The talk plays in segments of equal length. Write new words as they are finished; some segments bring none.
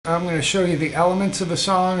I'm going to show you the elements of the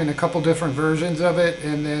song and a couple different versions of it,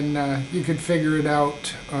 and then you could figure it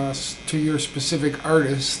out to your specific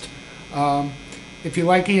artist. If you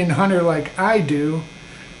like Ian Hunter like I do,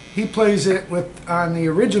 he plays it on the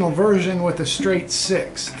original version with a straight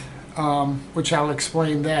sixth, which I'll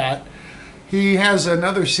explain that. He has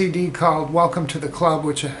another CD called Welcome to the Club,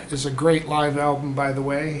 which is a great live album, by the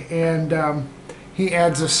way, and he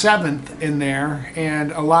adds a seventh in there,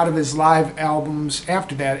 and a lot of his live albums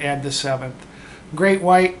after that add the seventh. Great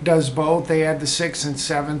White does both. They add the sixth and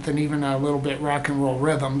seventh, and even a little bit rock and roll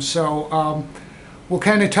rhythm. So we'll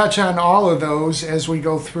kind of touch on all of those as we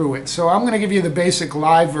go through it. So I'm going to give you the basic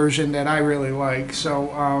live version that I really like.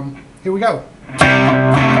 So here we go.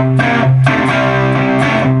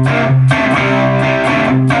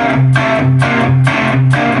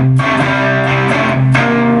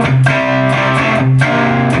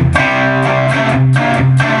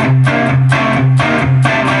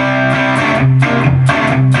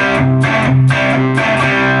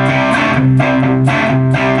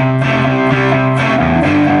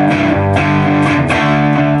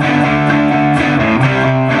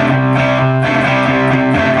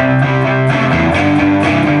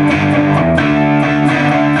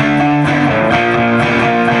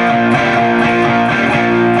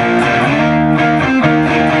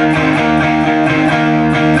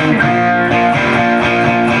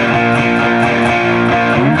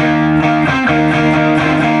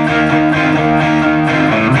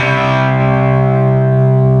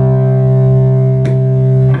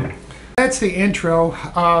 That's the intro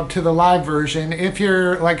to the live version. If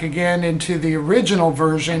you're, like, again, into the original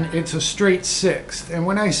version, it's a straight sixth. And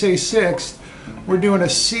when I say sixth, we're doing a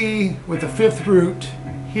C with a fifth root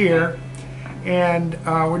here. And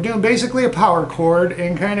we're doing basically a power chord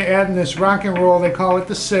and kind of adding this rock and roll. They call it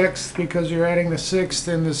the sixth because you're adding the sixth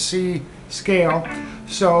in the C scale.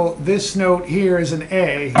 So this note here is an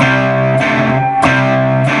A.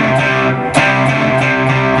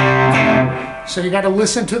 So you got to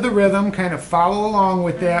listen to the rhythm, kind of follow along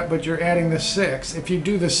with that, but you're adding the sixth. If you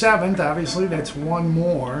do the seventh, obviously that's one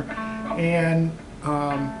more, and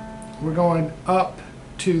we're going up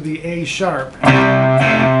to the A sharp.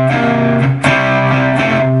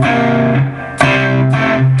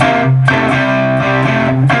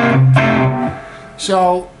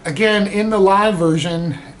 So again, in the live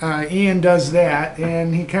version, Ian does that,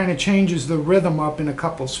 and he kind of changes the rhythm up in a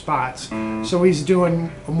couple spots. So he's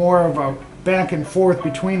doing more of a back and forth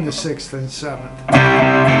between the sixth and seventh.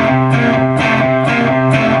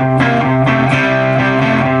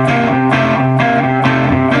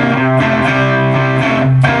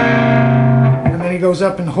 And then he goes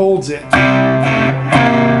up and holds it. A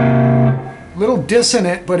little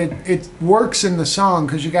dissonant, but it works in the song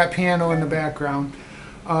because you got piano in the background,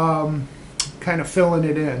 kind of filling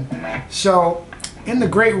it in. So in the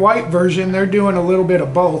Great White version, they're doing a little bit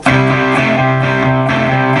of both.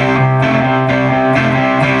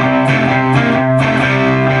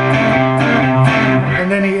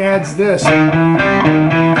 Adds this.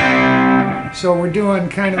 So we're doing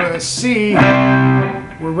kind of a C.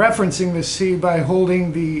 We're referencing the C by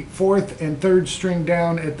holding the fourth and third string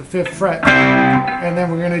down at the fifth fret. And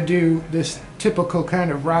then we're going to do this typical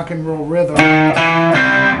kind of rock and roll rhythm.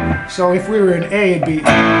 So if we were in A, it'd be.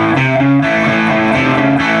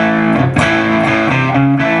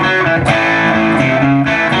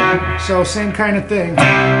 So same kind of thing.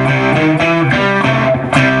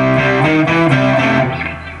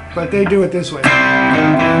 But they do it this way.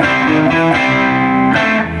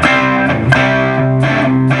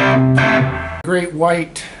 Great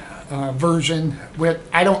White version.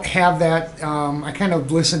 I don't have that. I kind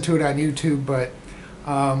of listened to it on YouTube, but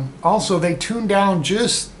also they tune down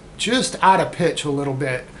just out of pitch a little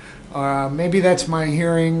bit. Maybe that's my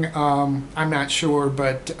hearing. I'm not sure,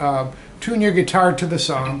 but tune your guitar to the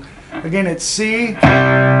song. Again, it's C.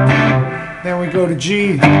 Then we go to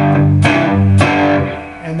G.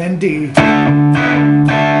 And then D.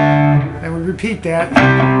 Then we repeat that.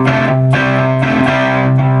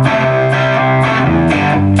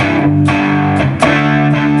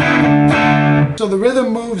 So the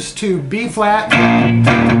rhythm moves to B flat,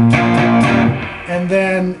 and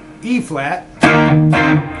then E flat,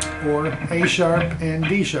 or A sharp and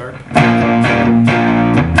D sharp.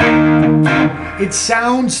 It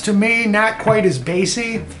sounds to me not quite as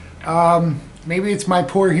bassy. Maybe it's my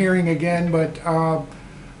poor hearing again, but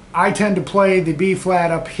I tend to play the B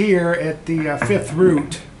flat up here at the fifth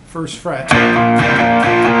root, first fret.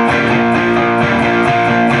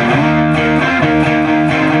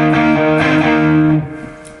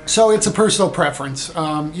 So it's a personal preference.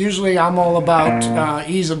 Usually I'm all about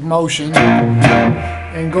ease of motion.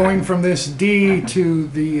 And going from this D to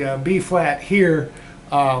the B flat here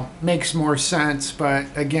makes more sense, but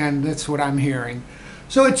again, that's what I'm hearing.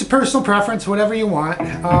 So it's a personal preference, whatever you want.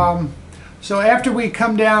 So after we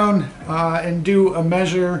come down and do a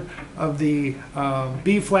measure of the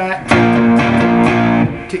B flat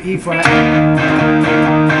to E flat,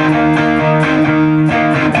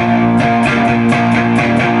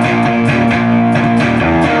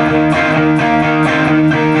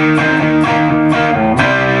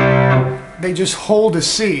 they just hold a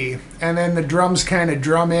C, and then the drums kind of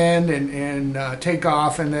drum in and take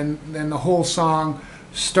off, and then the whole song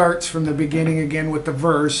starts from the beginning again with the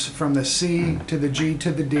verse, from the C to the G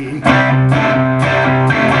to the D.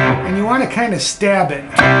 And you want to kind of stab it.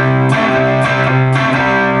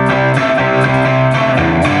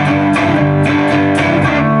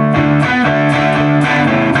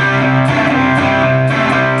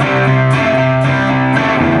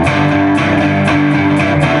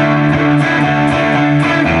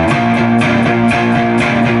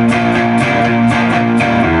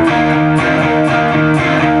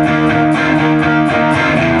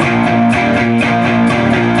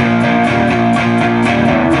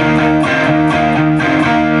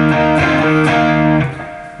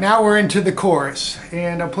 Now we're into the chorus,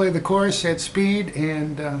 and I'll play the chorus at speed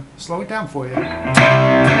and slow it down for you.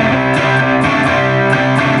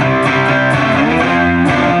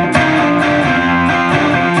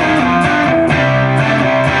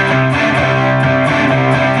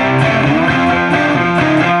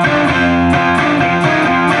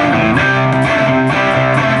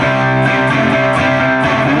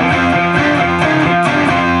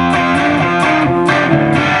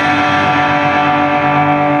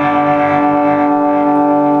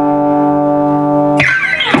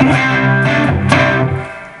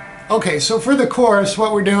 Okay, so for the chorus,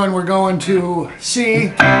 what we're doing, we're going to C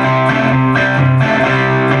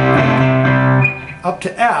up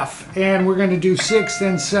to F, and we're going to do 6th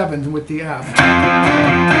and 7th with the F.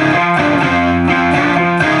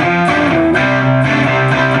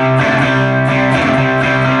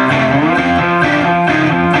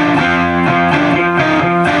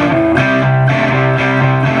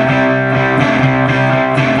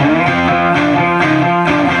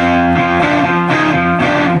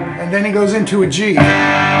 Then he goes into a G.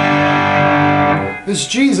 This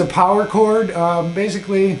G is a power chord.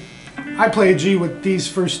 Basically, I play a G with these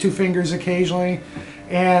first two fingers occasionally,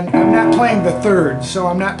 and I'm not playing the third, so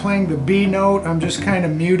I'm not playing the B note. I'm just kind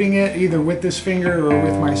of muting it, either with this finger or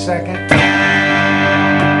with my second.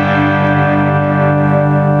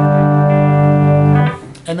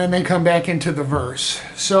 And then they come back into the verse.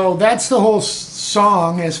 So that's the whole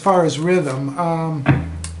song as far as rhythm.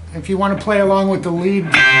 If you want to play along with the lead,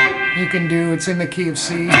 you can do, it's in the key of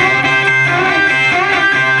C.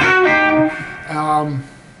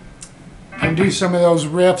 And do some of those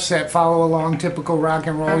riffs that follow along typical rock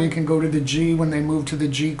and roll. You can go to the G when they move to the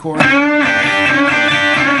G chord.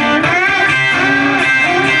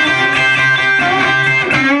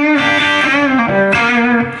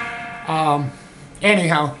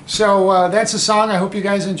 Anyhow, so that's the song. I hope you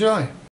guys enjoy.